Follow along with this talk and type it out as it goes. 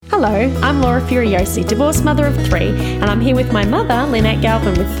Hello, I'm Laura Furiosi, divorced mother of 3, and I'm here with my mother, Lynette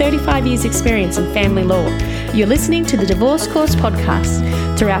Galvin, with 35 years' experience in family law. You're listening to the Divorce Course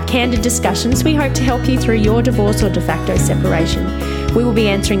podcast. Through our candid discussions, we hope to help you through your divorce or de facto separation. We will be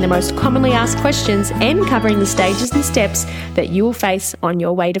answering the most commonly asked questions and covering the stages and steps that you will face on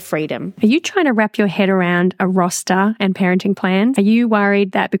your way to freedom. Are you trying to wrap your head around a roster and parenting plan? Are you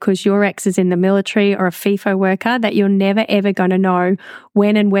worried that because your ex is in the military or a FIFO worker that you're never ever going to know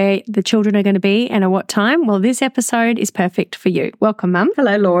when and where the children are going to be and at what time? Well, this episode is perfect for you. Welcome, Mum.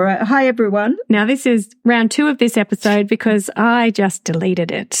 Hello, Laura. Hi, everyone. Now, this is round 2 of this episode because I just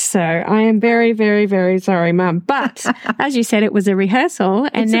deleted it. So I am very, very, very sorry, Mum. But as you said, it was a rehearsal,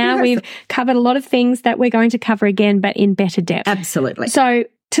 and now we've covered a lot of things that we're going to cover again, but in better depth. Absolutely. So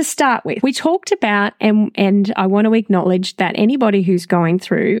to start with, we talked about, and I want to acknowledge that anybody who's going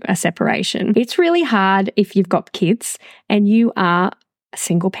through a separation, it's really hard if you've got kids and you are a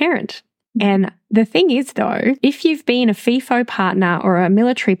single parent. And the thing is, though, if you've been a FIFO partner or a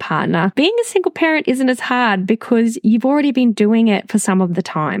military partner, being a single parent isn't as hard because you've already been doing it for some of the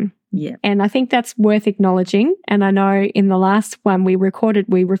time. Yeah. And I think that's worth acknowledging. And I know in the last one we recorded,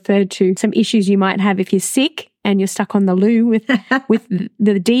 we referred to some issues you might have if you're sick and you're stuck on the loo with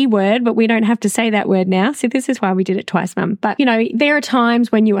the D word, but we don't have to say that word now. So this is why we did it twice, Mum. But, you know, there are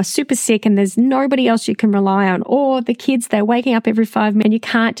times when you are super sick and there's nobody else you can rely on, or the kids, they're waking up every 5 minutes and you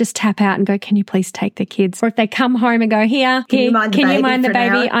can't just tap out and go, can you please take the kids? Or if they come home and go, can you mind the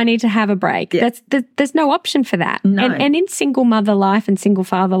baby? I need to have a break. Yeah. There's no option for that. No. And in single mother life and single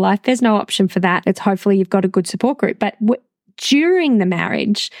father life, there's no option for that. It's hopefully you've got a good support group. But during the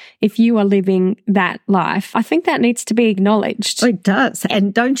marriage, if you are living that life, I think that needs to be acknowledged. It does.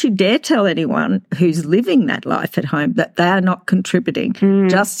 And don't you dare tell anyone who's living that life at home that they are not contributing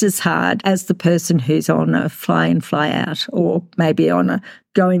just as hard as the person who's on a fly in, fly out, or maybe on a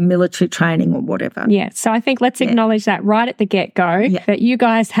going military training or whatever. Yeah. So I think let's acknowledge that right at the get-go, that you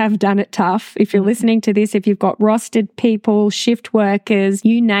guys have done it tough. If you're listening to this, if you've got rostered people, shift workers,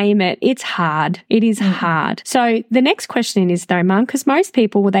 you name it, it's hard. It is hard. So the next question is though, Mum, because most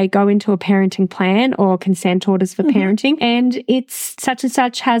people, they go into a parenting plan or consent orders for parenting, and it's such and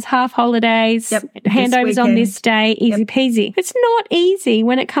such has half holidays, handovers on this day, easy peasy. It's not easy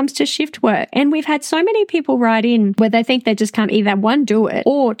when it comes to shift work. And we've had so many people write in where they think they just can't either, 1, do it,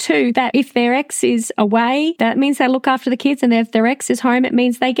 or 2, that if their ex is away, that means they look after the kids, and if their ex is home, it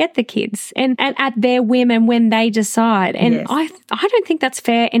means they get the kids and at their whim and when they decide. And I don't think that's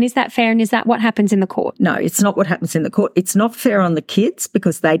fair. And is that fair? And is that what happens in the court? No, it's not what happens in the court. It's not fair on the kids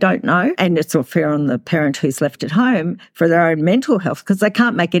because they don't know, and it's not fair on the parent who's left at home for their own mental health because they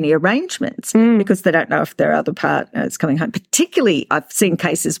can't make any arrangements because they don't know if their other partner is coming home. Particularly, I've seen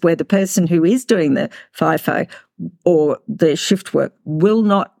cases where the person who is doing the FIFO or the shift work will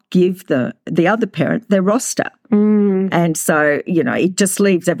not give the other parent their roster. And so, you know, it just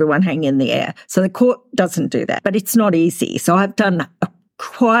leaves everyone hanging in the air. So the court doesn't do that, but it's not easy. So I've done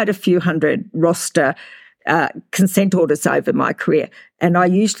quite a few hundred roster consent orders over my career. And I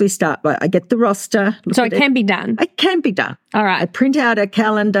usually start by, I get the roster. So it can be done? It can be done. All right. I print out a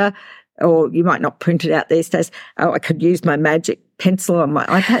calendar, or you might not print it out these days. Oh, I could use my magic pencil on my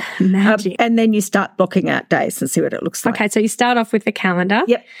iPad. Magic. And then you start blocking out days and see what it looks like. Okay, so you start off with the calendar.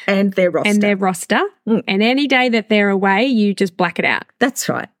 Yep, and their roster. And any day that they're away, you just black it out. That's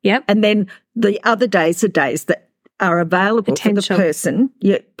right. Yep. And then the other days are days that are available for the person,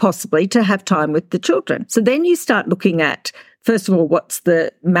 possibly, to have time with the children. So then you start looking at, first of all, what's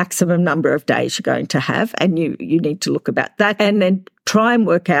the maximum number of days you're going to have, and you need to look about that, and then try and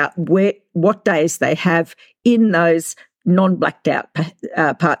work out what days they have in those non-blacked out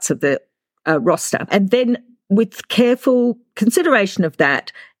parts of the roster. And then with careful consideration of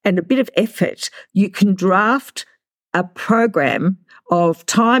that and a bit of effort, you can draft a program of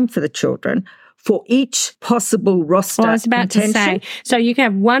time for the children for each possible roster. Well, I was about to say, so you can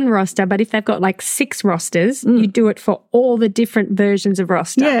have one roster, but if they've got like 6 rosters, you do it for all the different versions of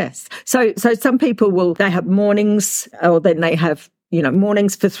roster. Yes. So some people they have mornings, or then they have,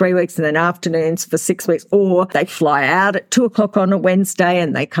 mornings for 3 weeks and then afternoons for 6 weeks, or they fly out at 2:00 on a Wednesday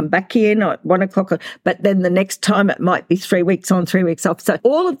and they come back in at 1:00, but then the next time it might be 3 weeks on, 3 weeks off. So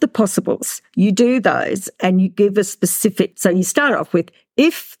all of the possibles, you do those and you give a specific, so you start off with,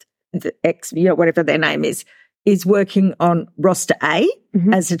 if the ex, whatever their name is working on roster A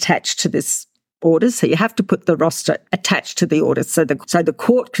as attached to this order. So you have to put the roster attached to the order so the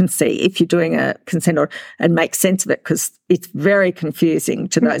court can see if you're doing a consent order and make sense of it, because it's very confusing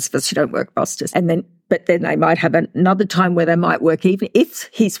to those of us who don't work rosters. But then they might have another time where they might work even if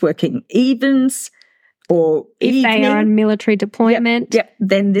he's working evens or if they are on military deployment. Yep,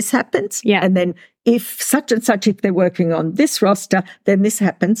 then this happens. Yeah. And then if such and such, if they're working on this roster, then this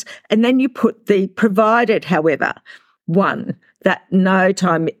happens. And then you put the provided, however, one, that no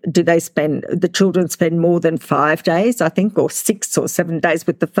time do they spend, the children spend more than 5 days, I think, or 6 or 7 days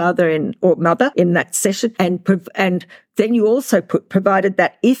with the father or mother in that session. And then you also put, provided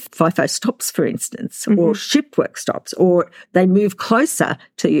that if FIFO stops, for instance, or shift work stops, or they move closer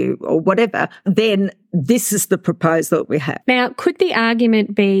to you or whatever, then this is the proposal that we have. Now, could the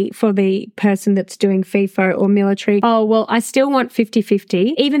argument be for the person that's doing FIFO or military, oh, well, I still want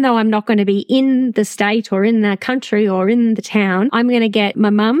 50-50, even though I'm not going to be in the state or in the country or in the town, I'm going to get my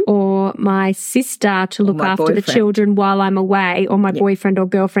mum or my sister to look after the children while I'm away, or my boyfriend or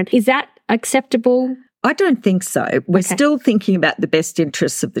girlfriend. Is that acceptable? I don't think so. We're still thinking about the best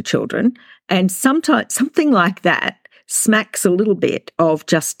interests of the children. And sometimes something like that smacks a little bit of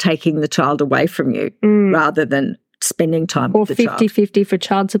just taking the child away from you rather than spending time with the child. Or 50-50 for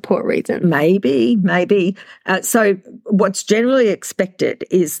child support reasons. Maybe. So what's generally expected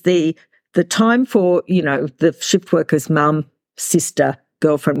is the time for, the shift worker's mum, sister,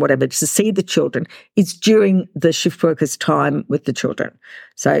 girlfriend, whatever, to see the children is during the shift worker's time with the children.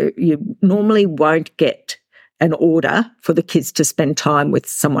 So you normally won't get an order for the kids to spend time with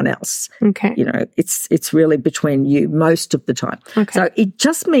someone else. Okay. It's really between you most of the time. Okay. So it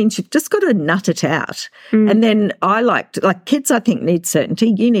just means you've just got to nut it out. And then like kids, I think, need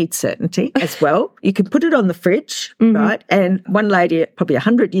certainty. You need certainty as well. You can put it on the fridge, right? And one lady, probably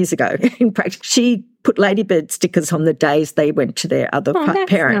 100 years ago, in practice, she put ladybird stickers on the days they went to their other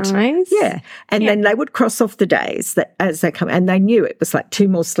parent. Nice. Yeah. And then they would cross off the days that as they come, and they knew it was like 2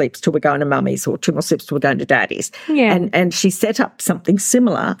 more sleeps till we're going to mummy's or 2 more sleeps till we're going to daddy's. Yeah. And she set up something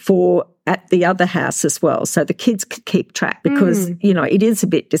similar for at the other house as well, so the kids could keep track because, it is a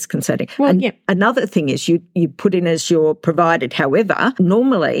bit disconcerting. Well, another thing is you put in as your provided. However,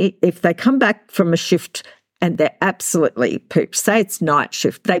 normally if they come back from a shift and they're absolutely pooped, say it's night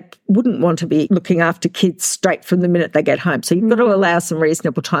shift, they wouldn't want to be looking after kids straight from the minute they get home. So you've got to allow some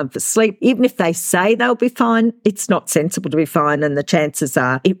reasonable time for sleep. Even if they say they'll be fine, it's not sensible to be fine, and the chances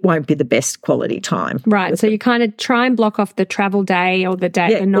are it won't be the best quality time. Right. So you kind of try and block off the travel day or the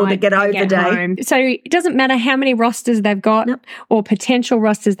day, the night, or the get over day. Home. So it doesn't matter how many rosters they've got or potential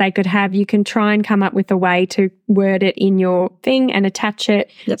rosters they could have. You can try and come up with a way to word it in your thing and attach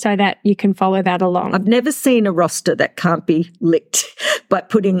it so that you can follow that along. I've never seen a roster that can't be licked by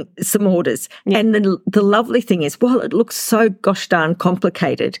putting some orders. And the lovely thing is, while it looks so gosh darn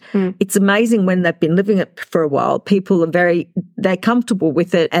complicated, it's amazing when they've been living it for a while. People are they're comfortable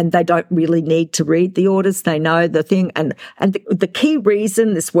with it and they don't really need to read the orders. They know the thing. And the key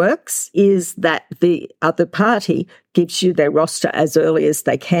reason this works is that the other party gives you their roster as early as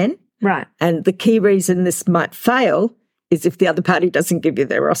they can. Right. And the key reason this might fail is if the other party doesn't give you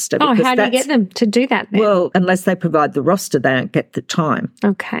their roster. Oh, how do you get them to do that then? Well, unless they provide the roster, they don't get the time.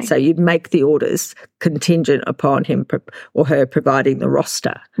 Okay. So you'd make the orders contingent upon him or her providing the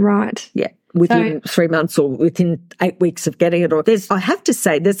roster. Right. Yeah. Within 3 months or within 8 weeks of getting it. Or I have to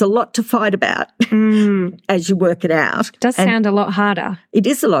say, there's a lot to fight about as you work it out. It does sound a lot harder. It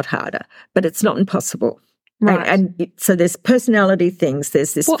is a lot harder, but it's not impossible. Right. And so there's personality things.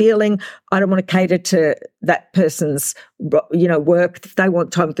 There's this feeling, I don't want to cater to that person's, work. If they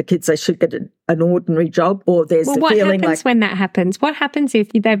want time with the kids, they should get an ordinary job. Or there's a feeling what happens when that happens? What happens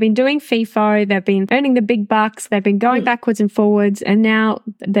if they've been doing FIFO, they've been earning the big bucks, they've been going backwards and forwards, and now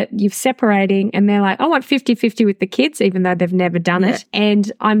that you're separating and they're like, I want 50-50 with the kids, even though they've never done it,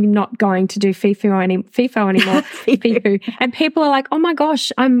 and I'm not going to do FIFO anymore. FIFO. And people are like, oh my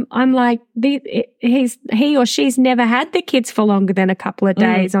gosh, I'm like, he or she's never had the kids for longer than a couple of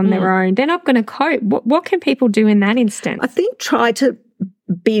days on their own. They're not going to cope. What can people do in that instance? I think try to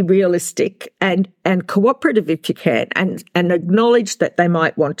be realistic and cooperative if you can, and acknowledge that they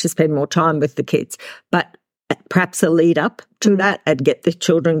might want to spend more time with the kids, but perhaps a lead up to that and get the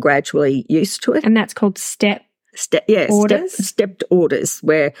children gradually used to it. And that's called stepped orders,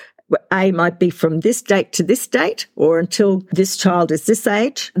 where A might be from this date to this date, or until this child is this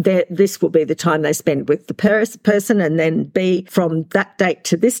age, this will be the time they spend with the person, and then B, from that date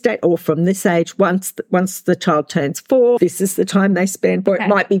to this date, or from this age, once the child turns 4, this is the time they spend, or it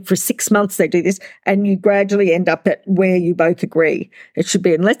might be for 6 months they do this, and you gradually end up at where you both agree it should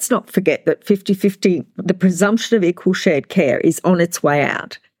be. And let's not forget that 50-50, the presumption of equal shared care is on its way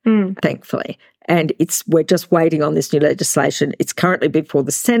out, thankfully. And we're just waiting on this new legislation. It's currently before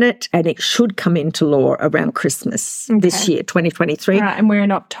the Senate, and it should come into law around Christmas this year, 2023. Right, and we're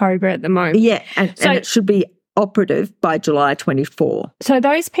in October at the moment. Yeah, and it should be operative by July 24. So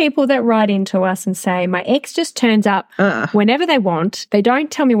those people that write into us and say, my ex just turns up whenever they want, they don't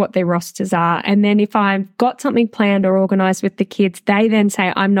tell me what their rosters are, and then if I've got something planned or organised with the kids, they then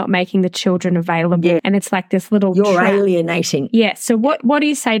say, I'm not making the children available. Yeah. And it's like this little You're trap. Alienating. Yeah. So what do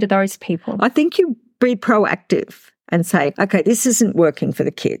you say to those people? I think you be proactive and say, okay, this isn't working for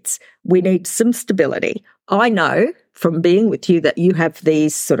the kids. We need some stability. I know from being with you that you have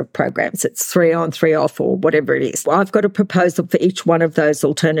these sort of programs. It's 3 on, 3 off, or whatever it is. Well, I've got a proposal for each one of those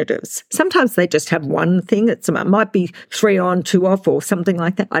alternatives. Sometimes they just have one thing. It might be 3 on, 2 off, or something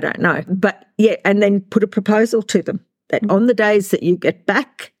like that. I don't know. But yeah, and then put a proposal to them. That on the days that you get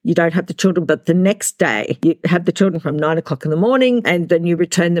back, you don't have the children, but the next day you have the children from 9 o'clock in the morning, and then you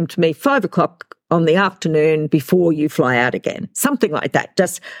return them to me 5 o'clock on the afternoon before you fly out again. Something like that.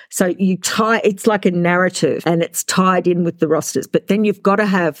 Just so you tie, it's like a narrative and it's tied in with the rosters, but then you've got to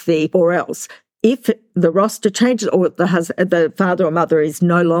have or else. If the roster changes or the father or mother is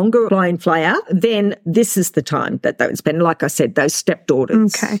no longer fly in, fly out, then this is the time that they would spend, like I said, those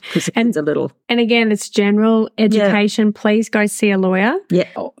stepdaughters. Okay. And a little. And again, it's general education. Yeah. Please go see a lawyer. Yeah.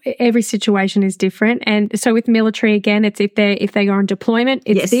 Every situation is different. And so with military, again, it's if they go on deployment,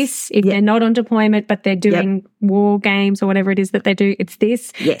 it's this. If they're not on deployment, but they're doing war games or whatever it is that they do, it's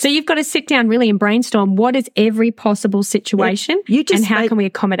this. Yes. So you've got to sit down really and brainstorm what is every possible situation and how can we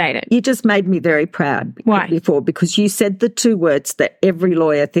accommodate it. You just made me very proud. Why? Before, because you said the 2 words that every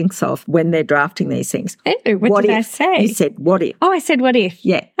lawyer thinks of when they're drafting these things. Ew, what did I say? You said, what if? Oh, I said, what if?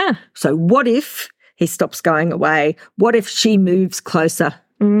 Yeah. So what if he stops going away? What if she moves closer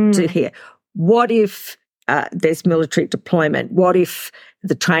to here? What if there's military deployment? What if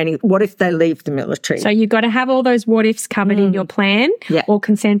the training? What if they leave the military? So you've got to have all those what ifs covered in your plan or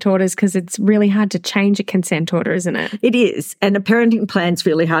consent orders, because it's really hard to change a consent order, isn't it? It is. And a parenting plan's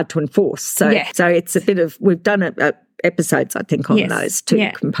really hard to enforce. So it's a bit of, we've done episodes, I think, on those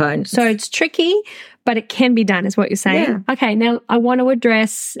 2 components. So it's tricky, but it can be done, is what you're saying. Yeah. Okay, now I want to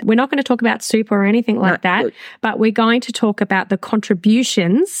address, we're not going to talk about super or anything like that, but we're going to talk about the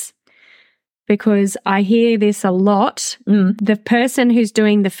contributions, because I hear this a lot. The person who's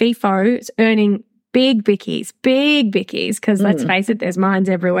doing the FIFO is earning big bickies, because let's face it, there's mines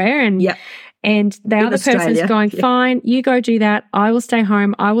everywhere. And the other person's going, fine, you go do that. I will stay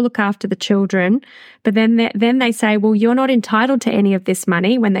home. I will look after the children. But then they say, well, you're not entitled to any of this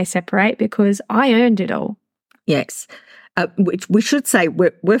money when they separate because I earned it all. Yes. Which we should say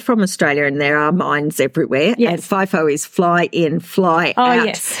we're from Australia and there are mines everywhere. Yes. And FIFO is fly in, fly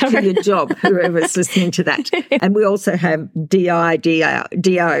out to your job, whoever's listening to that. And we also have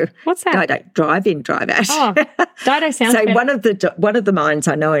DO. What's that? Drive in, drive out. Oh, Dido sounds So better. one of the mines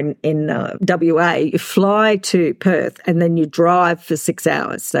I know in WA, you fly to Perth and then you drive for 6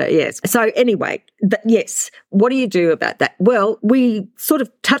 hours. So yes. So anyway, what do you do about that? Well, we sort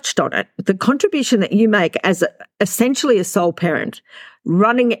of touched on it. The contribution that you make as essentially a sole parent,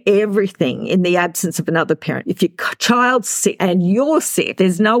 running everything in the absence of another parent. If your child's sick and you're sick,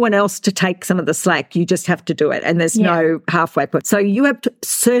 there's no one else to take some of the slack. You just have to do it. And there's no halfway point. So you have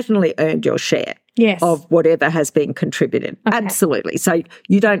certainly earned your share. Yes. Of whatever has been contributed. Okay. Absolutely. So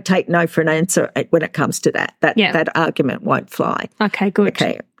you don't take no for an answer when it comes to that. That argument won't fly. Okay, good.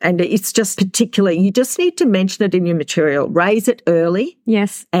 Okay. And it's just particularly, you just need to mention it in your material, raise it early.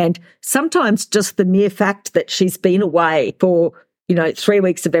 Yes. And sometimes just the mere fact that she's been away for 3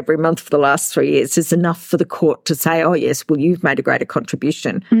 weeks of every month for the last 3 years is enough for the court to say, oh, yes, well, you've made a greater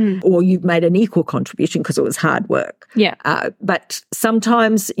contribution or you've made an equal contribution because it was hard work. Yeah. But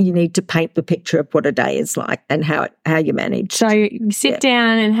sometimes you need to paint the picture of what a day is like and how you manage. So you sit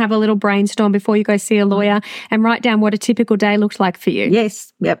down and have a little brainstorm before you go see a lawyer and write down what a typical day looks like for you.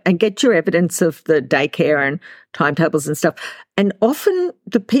 Yes. Yep. And get your evidence of the daycare and timetables and stuff. And often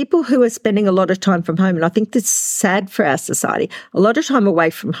the people who are spending a lot of time from home, and I think this is sad for our society, a lot of time away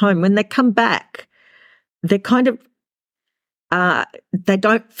from home, when they come back, they're kind of, they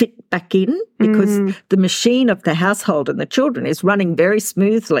don't fit back in because the machine of the household and the children is running very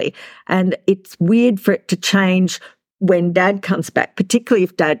smoothly. And it's weird for it to change when dad comes back, particularly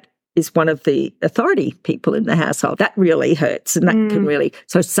if dad is one of the authority people in the household. That really hurts, and that can really...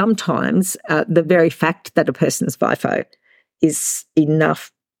 So sometimes the very fact that a person's FIFO is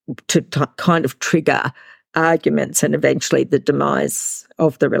enough to kind of trigger arguments and eventually the demise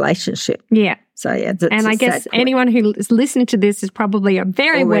of the relationship. Yeah. So, yeah. And I guess anyone who is listening to this is probably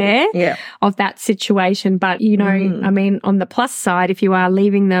very aware of that situation. But, you know, I mean, on the plus side, if you are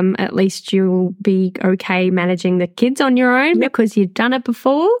leaving them, at least you'll be okay managing the kids on your own because you've done it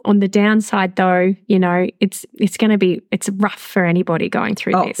before. On the downside, though, you know, it's rough for anybody going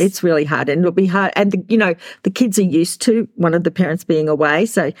through this. It's really hard, and it'll be hard. And, the kids are used to one of the parents being away.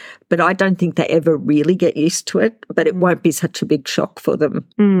 So, but I don't think they ever really get used to it, but it won't be such a big shock for them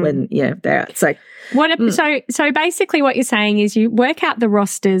when, they're out. So, so basically what you're saying is you work out the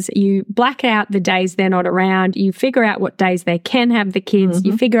rosters, you black out the days they're not around, you figure out what days they can have the kids,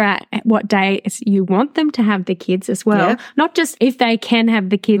 you figure out what days you want them to have the kids as well. Not just if they can have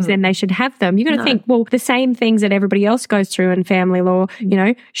the kids, then they should have them. You've got to think, well, the same things that everybody else goes through in family law, you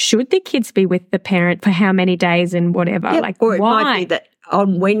know, should the kids be with the parent for how many days and whatever? Or it why? might be that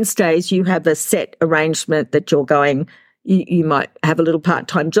on Wednesdays you have a set arrangement that you're going, you might have a little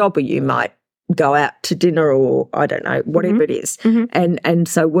part-time job, or you might go out to dinner, or I don't know, whatever it is. And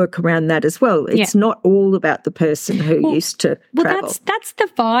so work around that as well. It's not all about the person who used to travel. That's the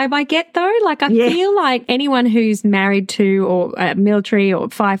vibe I get though. Like I feel like anyone who's married to or military or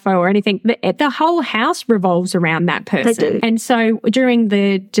FIFO or anything, the whole house revolves around that person. They do. And so during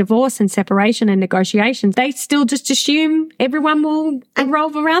the divorce and separation and negotiations, they still just assume everyone will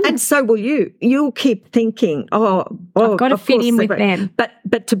revolve around them. And so will you. You'll keep thinking, I've got to fit in with them.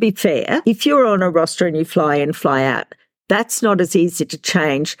 But to be fair, if you're on a roster and you fly in, fly out, that's not as easy to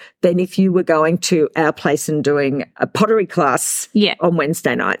change than if you were going to our place and doing a pottery class on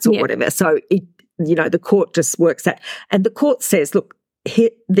Wednesday nights or whatever. So, the court just works that. And the court says, look,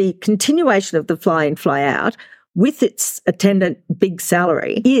 the continuation of the fly in, fly out with its attendant big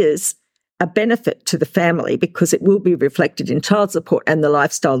salary is a benefit to the family because it will be reflected in child support and the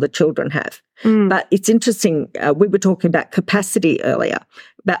lifestyle the children have. But it's interesting, we were talking about capacity earlier,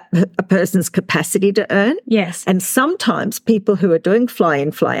 about a person's capacity to earn. Yes. And sometimes people who are doing fly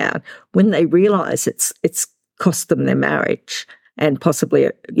in, fly out, when they realise it's cost them their marriage, and possibly,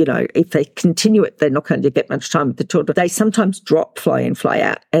 if they continue it, they're not going to get much time with the children. They sometimes drop fly in, fly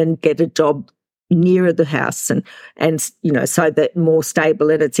out and get a job nearer the house and so that more stable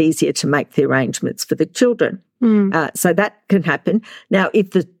and it's easier to make the arrangements for the children. So that can happen. Now,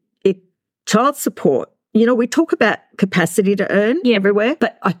 if child support, we talk about capacity to earn everywhere,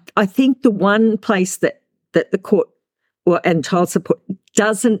 but I think the one place that the court and child support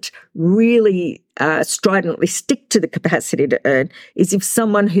doesn't really stridently stick to the capacity to earn is if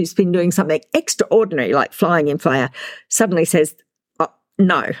someone who's been doing something extraordinary, like flying in, fly out, suddenly says,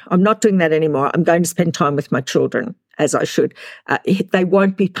 no, I'm not doing that anymore. I'm going to spend time with my children as I should. They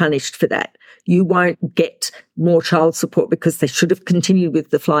won't be punished for that. You won't get more child support because they should have continued with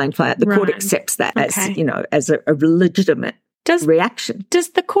the fly in, fly out. The court accepts that as a legitimate reaction. Does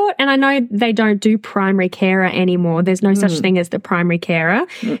the court, and I know they don't do primary carer anymore. There's no such thing as the primary carer,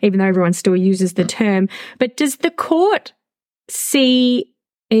 even though everyone still uses the term. But does the court see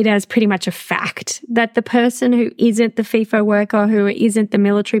it as pretty much a fact that the person who isn't the FIFO worker, who isn't the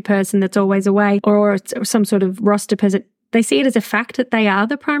military person that's always away, or some sort of roster person, they see it as a fact that they are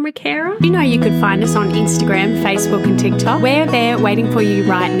the primary carer? You could find us on Instagram, Facebook and TikTok. We're there waiting for you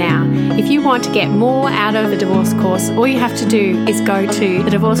right now. If you want to get more out of the Divorce Course, all you have to do is go to the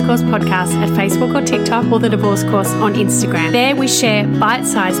Divorce Course podcast at Facebook or TikTok, or the Divorce Course on Instagram. There we share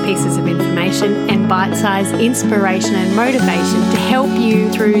bite-sized pieces of information and bite-sized inspiration and motivation to help you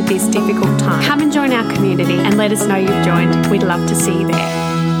through this difficult time. Come and join our community and let us know you've joined. We'd love to see you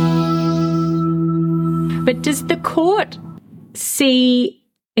there. But does the court see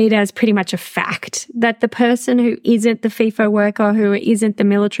it as pretty much a fact that the person who isn't the FIFO worker, who isn't the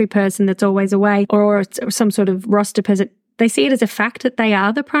military person that's always away, or some sort of roster person, they see it as a fact that they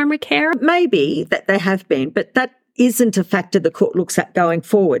are the primary carer? Maybe that they have been, but that isn't a factor the court looks at going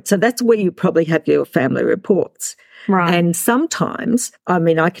forward. So that's where you probably have your family reports. Right. And sometimes, I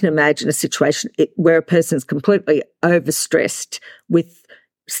can imagine a situation where a person's completely overstressed with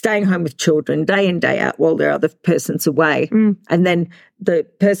staying home with children day in, day out while their other person's away. And then the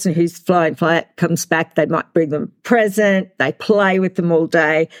person who's fly in, fly out comes back, they might bring them a present, they play with them all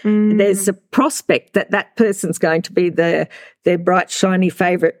day. There's a prospect that that person's going to be their bright, shiny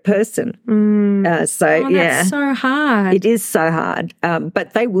favourite person. That's so hard. It is so hard.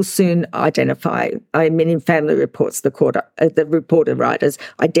 But they will soon identify. In family reports, the reporter writers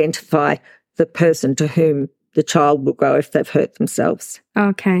identify the person to whom the child will go if they've hurt themselves.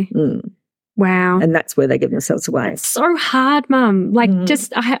 Okay. Wow. And that's where they give themselves away. It's so hard, Mum. Like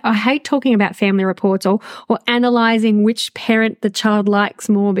I hate talking about family reports or analysing which parent the child likes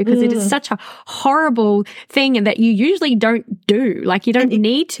more because it is such a horrible thing and that you usually don't do. Like you don't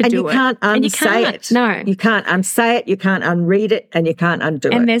need to do it. And you can't unsay it. No. You can't unsay it, you can't unread it, and you can't undo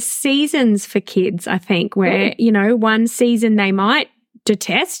it. And there's seasons for kids, I think, where, one season they might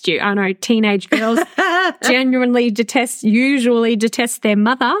detest you. I know teenage girls usually detest their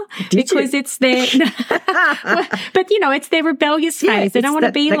mother because it's their, but it's their rebellious phase. They don't want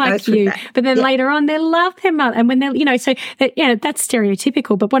to be like you. But then later on, they love their mother. And when they're, so that's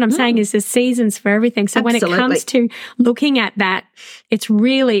stereotypical. But what I'm saying is there's seasons for everything. So when it comes to looking at that,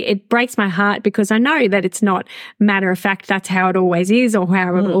 it breaks my heart because I know that it's not matter of fact, that's how it always is or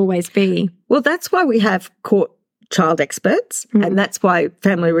how it will always be. Well, that's why we have court child experts, and that's why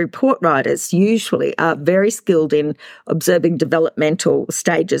family report writers usually are very skilled in observing developmental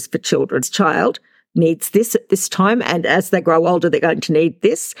stages for children's child needs this at this time, and as they grow older, they're going to need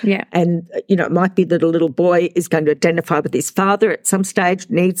this. Yeah. And, it might be that a little boy is going to identify with his father at some stage,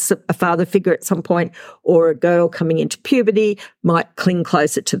 needs a father figure at some point, or a girl coming into puberty might cling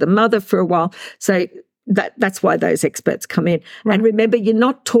closer to the mother for a while. So that's why those experts come in. Right. And remember, you're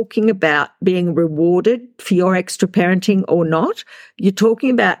not talking about being rewarded for your extra parenting or not. You're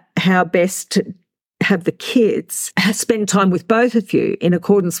talking about how best to have the kids spend time with both of you in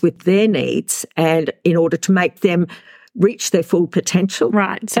accordance with their needs and in order to make them reach their full potential.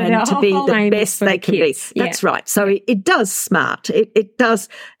 Right. So and to be the best they can be. That's right. So it does smart. It does,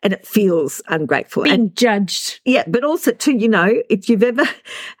 and it feels ungrateful. Being judged. Yeah, but also too, if you've ever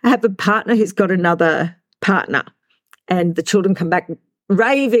have a partner who's got another partner and the children come back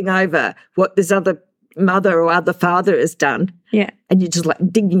raving over what this other mother or other father has done. Yeah. And you're just like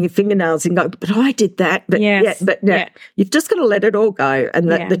digging your fingernails and go, but I did that. But you've just got to let it all go and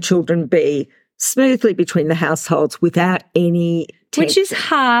let the children be smoothly between the households without any tension. Which is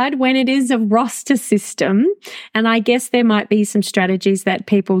hard when it is a roster system. And I guess there might be some strategies that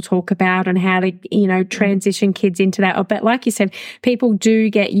people talk about on how to, transition kids into that. But like you said, people do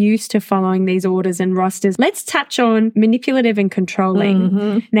get used to following these orders and rosters. Let's touch on manipulative and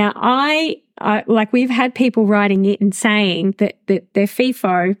controlling. Now, like we've had people writing it and saying that they're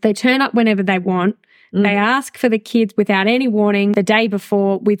FIFO, they turn up whenever they want. They ask for the kids without any warning the day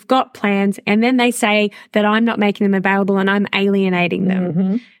before. We've got plans. And then they say that I'm not making them available and I'm alienating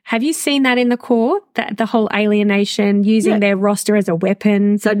them. Have you seen that in the court, that the whole alienation, using their roster as a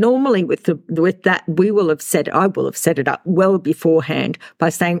weapon? So normally with that, I will have set it up well beforehand by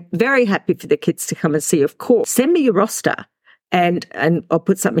saying, very happy for the kids to come and see, of course. Send me your roster. And I'll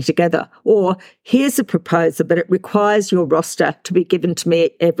put something together. Or here's a proposal, but it requires your roster to be given to me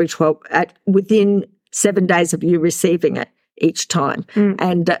within 7 days of you receiving it each time.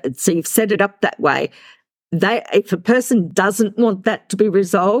 And so you've set it up that way. If a person doesn't want that to be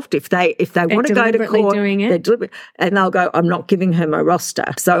resolved, if they want to go to court, and they'll go, I'm not giving her my roster.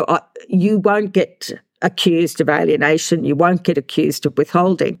 So you won't get accused of alienation. You won't get accused of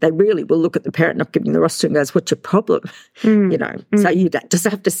withholding. They really will look at the parent not giving the roster and goes, what's your problem? So you just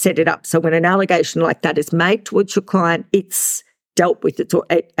have to set it up. So when an allegation like that is made towards your client, it's dealt with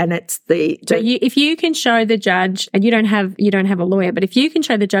it, and it's if you can show the judge, and you don't have a lawyer, but if you can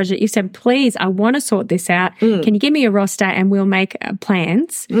show the judge that you said, please, I want to sort this out, can you give me a roster and we'll make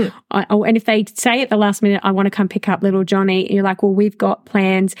plans? And if they say at the last minute, I want to come pick up little Johnny, you're like, well, we've got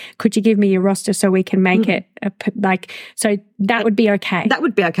plans. Could you give me your roster so we can make it so that would be okay. That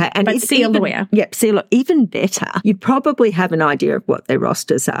would be okay. But see a lawyer. Yep, see a lawyer. Even better, you'd probably have an idea of what their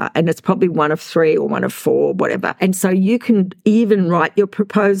rosters are, and it's probably one of 3 or one of 4, whatever. And so you can even write your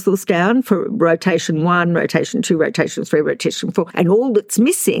proposals down for rotation 1, rotation 2, rotation 3, rotation 4, and all that's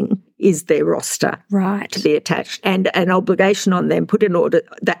missing is their roster to be attached, and an obligation on them put in order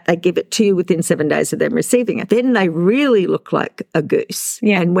that they give it to you within 7 days of them receiving it. Then they really look like a goose.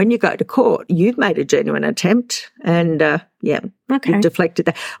 Yeah. And when you go to court, you've made a genuine attempt, and you've deflected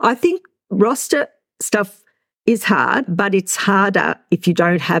that. I think roster stuff is hard, but it's harder if you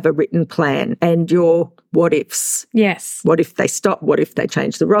don't have a written plan and your what ifs. Yes. What if they stop? What if they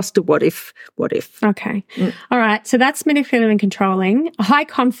change the roster? What if? Okay. All right. So that's manipulative and controlling. High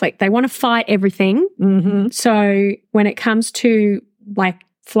conflict. They want to fight everything. So when it comes to like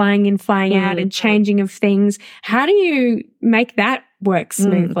flying in, flying out and changing of things, how do you make that work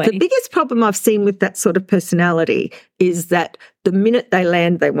smoothly? The biggest problem I've seen with that sort of personality is that the minute they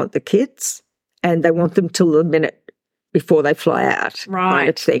land, they want the kids, and they want them till the minute before they fly out, kind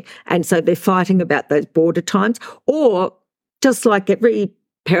of thing. And so they're fighting about those border times, or just like every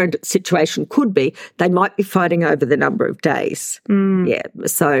parent situation could be, they might be fighting over the number of days. Yeah.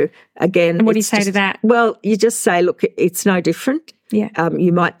 So again, and what do you say to that? Well, you just say, look, it's no different. Yeah.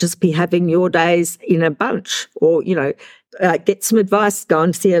 You might just be having your days in a bunch, or, get some advice, go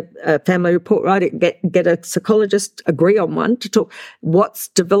and see a family report writer, get a psychologist, agree on one to talk what's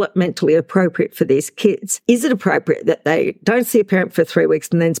developmentally appropriate for these kids. Is it appropriate that they don't see a parent for 3 weeks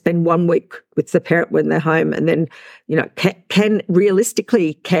and then spend 1 week with the parent when they're home? And then, can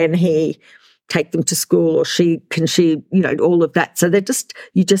realistically, can he take them to school, or can she, all of that. So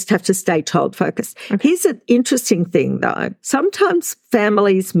you just have to stay child focused. Okay. Here's an interesting thing though. Sometimes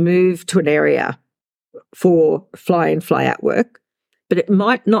families move to an area for fly in, fly out work, but it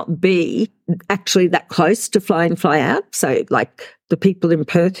might not be actually that close to fly in, fly out. So like the people in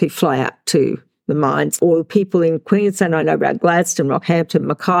Perth who fly out to the mines, or people in Queensland, I know around Gladstone, Rockhampton,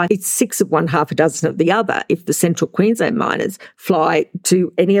 Mackay, it's 6 of one, half a dozen of the other if the central Queensland miners fly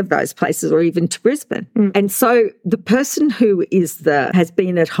to any of those places, or even to Brisbane. And so the person who has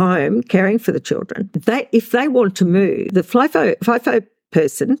been at home caring for the children, if they want to move, the FIFO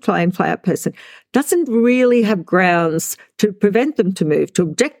person, fly in, fly out person, doesn't really have grounds to prevent them to move, to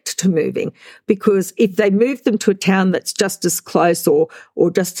object to moving, because if they move them to a town that's just as close or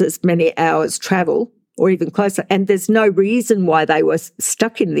just as many hours travel, or even closer, and there's no reason why they were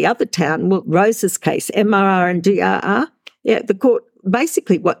stuck in the other town. Well, Rose's case, MRR and GRR, the court,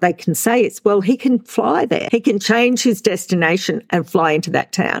 basically what they can say is, well, he can fly there. He can change his destination and fly into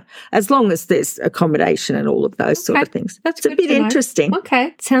that town, as long as there's accommodation and all of those sort of things. That's a bit interesting.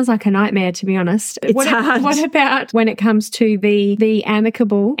 Okay. Sounds like a nightmare, to be honest. It's hard. What about when it comes to the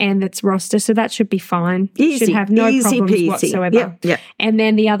amicable and its roster? So that should be fine. Easy. Should have no problems peasy. whatsoever. Yeah. And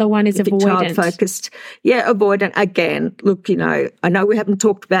then the other one is avoidant. Child-focused. Yeah, avoidant. Again, look, I know we haven't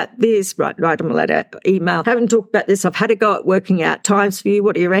talked about this. Write them a letter, email. Haven't talked about this. I've had a go at working out times for you.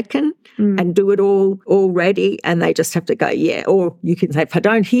 What do you reckon? And do it all already, and they just have to go, yeah. Or you can say, if I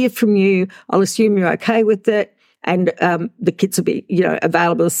don't hear from you, I'll assume you're okay with it. And the kids will be,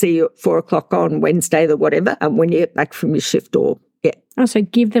 available to see you at 4:00 on Wednesday or whatever, when you get back from your shift, or Also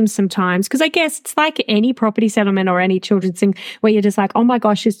give them some times, because I guess it's like any property settlement or any children's thing where you're just like, oh my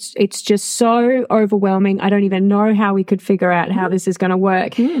gosh, it's just so overwhelming. I don't even know how we could figure out how this is going to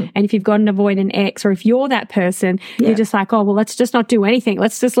work. And if you've got an avoidant ex, or if you're that person, you're just like, oh, well, let's just not do anything.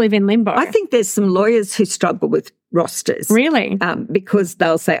 Let's just live in limbo. I think there's some lawyers who struggle with rosters. Really? Because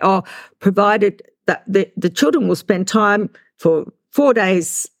they'll say, provided that the children will spend time for 4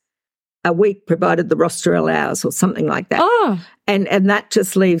 days a week, provided the roster allows, or something like that. And that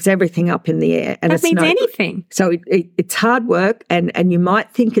just leaves everything up in the air. And that means anything. So it's hard work, and you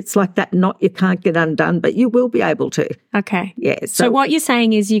might think it's like that, you can't get undone, but you will be able to. Okay. Yeah. So what you're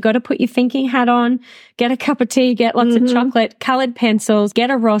saying is you got to put your thinking hat on, get a cup of tea, get lots of chocolate, coloured pencils, get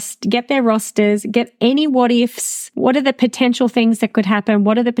their rosters, get any what ifs. What are the potential things that could happen?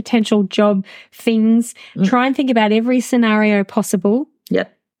 What are the potential job things? Try and think about every scenario possible.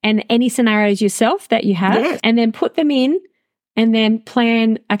 Yep. And any scenarios yourself that you have, and then put them in, and then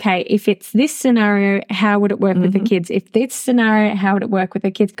plan, okay, if it's this scenario, how would it work with the kids? If this scenario, how would it work with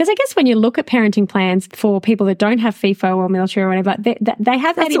the kids? Because I guess when you look at parenting plans for people that don't have FIFO or military or whatever, they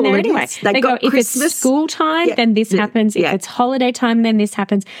have that in there anyway. They go, if it's school time, then this happens. If it's holiday time, then this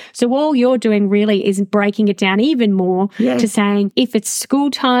happens. So all you're doing really is breaking it down even more to saying, if it's school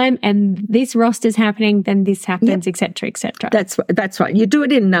time and this roster's happening, then this happens, et cetera, et cetera. That's right. You do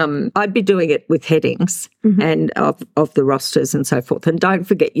it in, I'd be doing it with headings and of the rosters and so forth. And don't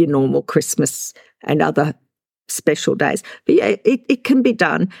forget your normal Christmas and other special days. But yeah, it can be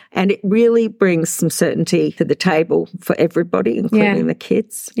done, and it really brings some certainty to the table for everybody, including the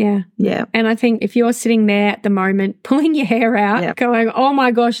kids. Yeah. Yeah. And I think if you're sitting there at the moment, pulling your hair out, going, oh my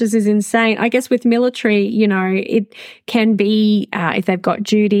gosh, this is insane. I guess with military, it can be if they've got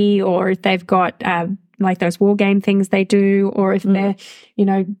duty, or if they've got like those war game things they do, or if they're,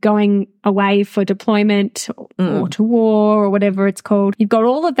 going away for deployment or to war or whatever it's called. You've got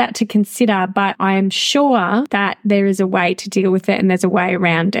all of that to consider, but I am sure that there is a way to deal with it, and there's a way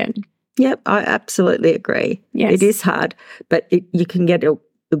around it. Yep, I absolutely agree. Yes. It is hard, but you can get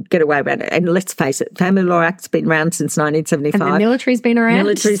away around it. And let's face it, Family Law Act's been around since 1975. And the military's been around.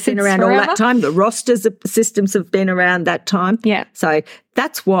 Military's been around forever. all that time. The rosters systems have been around that time. Yeah. So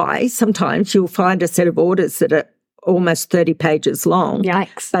that's why sometimes you'll find a set of orders that are almost 30 pages long.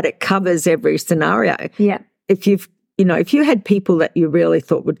 Yikes. But it covers every scenario. Yeah. If if you had people that you really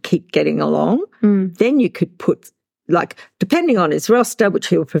thought would keep getting along, then you could put, like, depending on his roster, which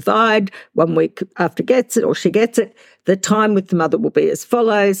he'll provide 1 week after gets it or she gets it, the time with the mother will be as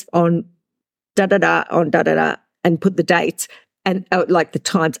follows on da-da-da, on da-da-da, and put the dates. and like the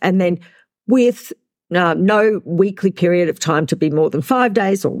times, and then with no weekly period of time to be more than 5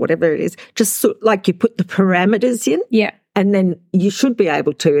 days or whatever it is, just like you put the parameters in. Yeah. And then you should be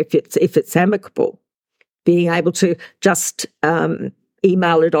able to, if it's amicable, being able to just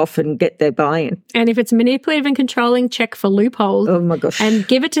email it off and get their buy-in. And if it's manipulative and controlling, check for loopholes. Oh, my gosh. And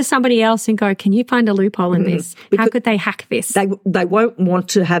give it to somebody else and go, can you find a loophole in this? How could they hack this? They won't want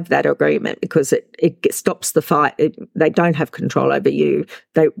to have that agreement because it stops the fight. They don't have control over you.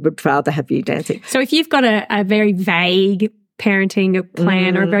 They would rather have you dancing. So if you've got a very vague parenting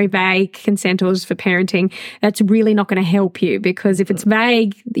plan or a very vague consent orders for parenting, that's really not going to help you, because if it's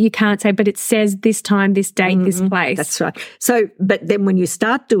vague, you can't say, but it says this time, this date, this place. That's right. So, but then when you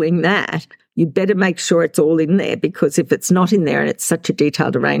start doing that, you better make sure it's all in there, because if it's not in there and it's such a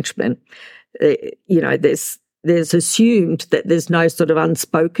detailed arrangement, there's assumed that there's no sort of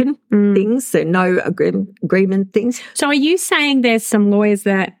unspoken things, there are no agreement things. So are you saying there's some lawyers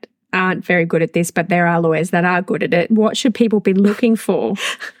that aren't very good at this, but there are lawyers that are good at it? What should people be looking for?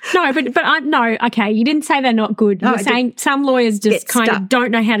 No, okay, you didn't say they're not good. You're saying some lawyers just kind of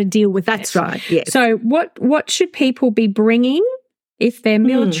don't know how to deal with That's it. right, yes. So what should people be bringing if they're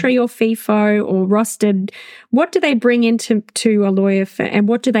military or FIFO or rostered? What do they bring into a lawyer for, and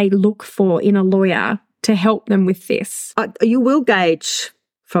what do they look for in a lawyer to help them with this? You will gauge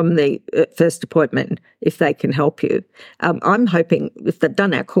from the first appointment if they can help you. I'm hoping if they've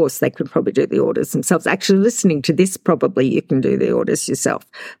done our course, they could probably do the orders themselves. Actually, listening to this, probably you can do the orders yourself.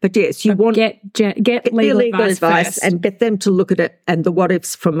 But yes, you want get legal advice first, and get them to look at it and the what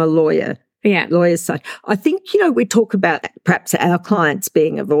ifs from a lawyer. Yeah, lawyer's side. I think we talk about perhaps our clients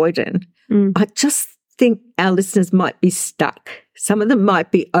being avoidant. I just think our listeners might be stuck. Some of them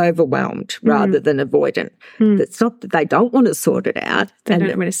might be overwhelmed rather than avoidant. It's not that they don't want to sort it out. They don't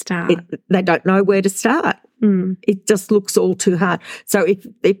know where to start. They don't know where to start. It just looks all too hard. So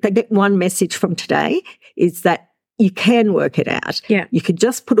if they get one message from today, is that you can work it out. Yeah. You could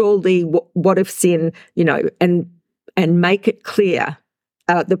just put all the what ifs in, and make it clear,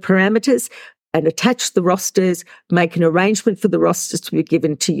 the parameters, and attach the rosters, make an arrangement for the rosters to be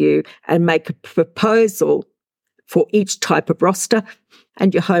given to you, and make a proposal for each type of roster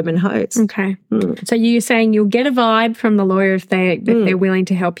and your home and hose. Okay. So you're saying you'll get a vibe from the lawyer if they're willing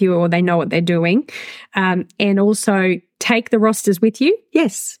to help you or they know what they're doing, and also take the rosters with you.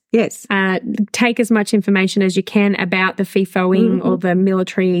 Yes. Take as much information as you can about the FIFOing or the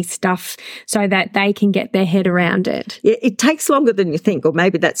military stuff so that they can get their head around it. Yeah, it takes longer than you think, or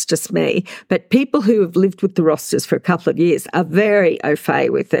maybe that's just me, but people who have lived with the rosters for a couple of years are very au fait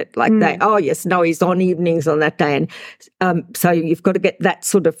with it. Like he's on evenings on that day. And so you've got to get that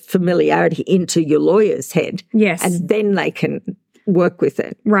sort of familiarity into your lawyer's head. Yes. And then they can work with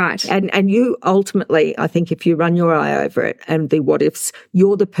it. Right. And you ultimately, I think if you run your eye over it and the what ifs,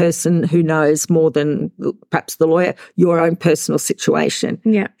 you're the person who knows more than perhaps the lawyer, your own personal situation.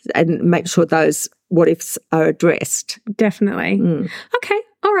 Yeah. And make sure those what ifs are addressed. Definitely. Okay.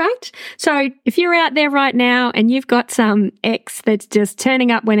 All right. So if you're out there right now and you've got some ex that's just turning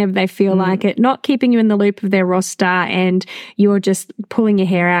up whenever they feel like it, not keeping you in the loop of their roster, and you're just pulling your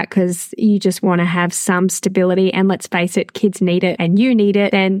hair out because you just want to have some stability, and let's face it, kids need it and you need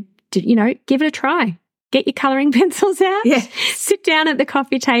it, then, give it a try. Get your colouring pencils out, sit down at the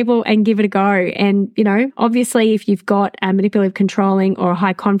coffee table and give it a go. And, obviously if you've got a manipulative controlling or a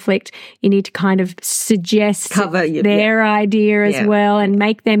high conflict, you need to kind of suggest their idea as well and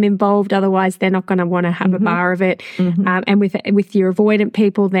make them involved. Otherwise, they're not going to want to have a bar of it. And with your avoidant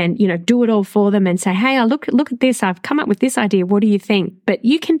people, then, do it all for them and say, hey, look at this. I've come up with this idea. What do you think? But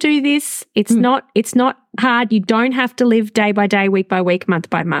you can do this. It's not hard. You don't have to live day by day, week by week, month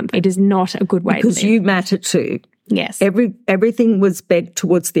by month. It is not a good way to live. Because you matter too. Yes. Everything was bent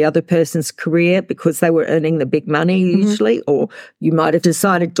towards the other person's career because they were earning the big money usually, or you might have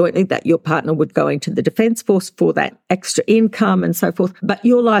decided jointly that your partner would go into the Defence Force for that extra income and so forth. But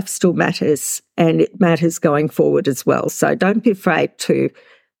your life still matters, and it matters going forward as well. So don't be afraid to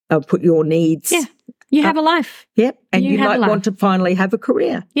put your needs. Yeah. You have a life. Yep. And you might want to finally have a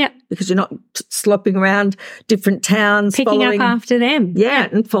career. Yep. Because you're not slopping around different towns. Picking up after them. Yeah,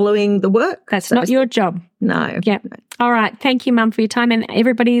 and following the work. That's not your job. No. Yep. All right. Thank you, Mum, for your time. And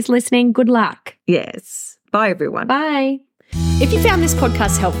everybody who's listening, good luck. Yes. Bye, everyone. Bye. If you found this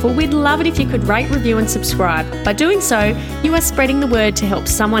podcast helpful, we'd love it if you could rate, review and subscribe. By doing so, you are spreading the word to help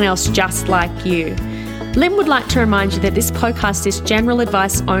someone else just like you. Lynn would like to remind you that this podcast is general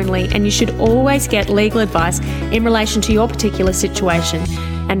advice only, and you should always get legal advice in relation to your particular situation.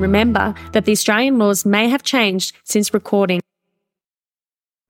 And remember that the Australian laws may have changed since recording.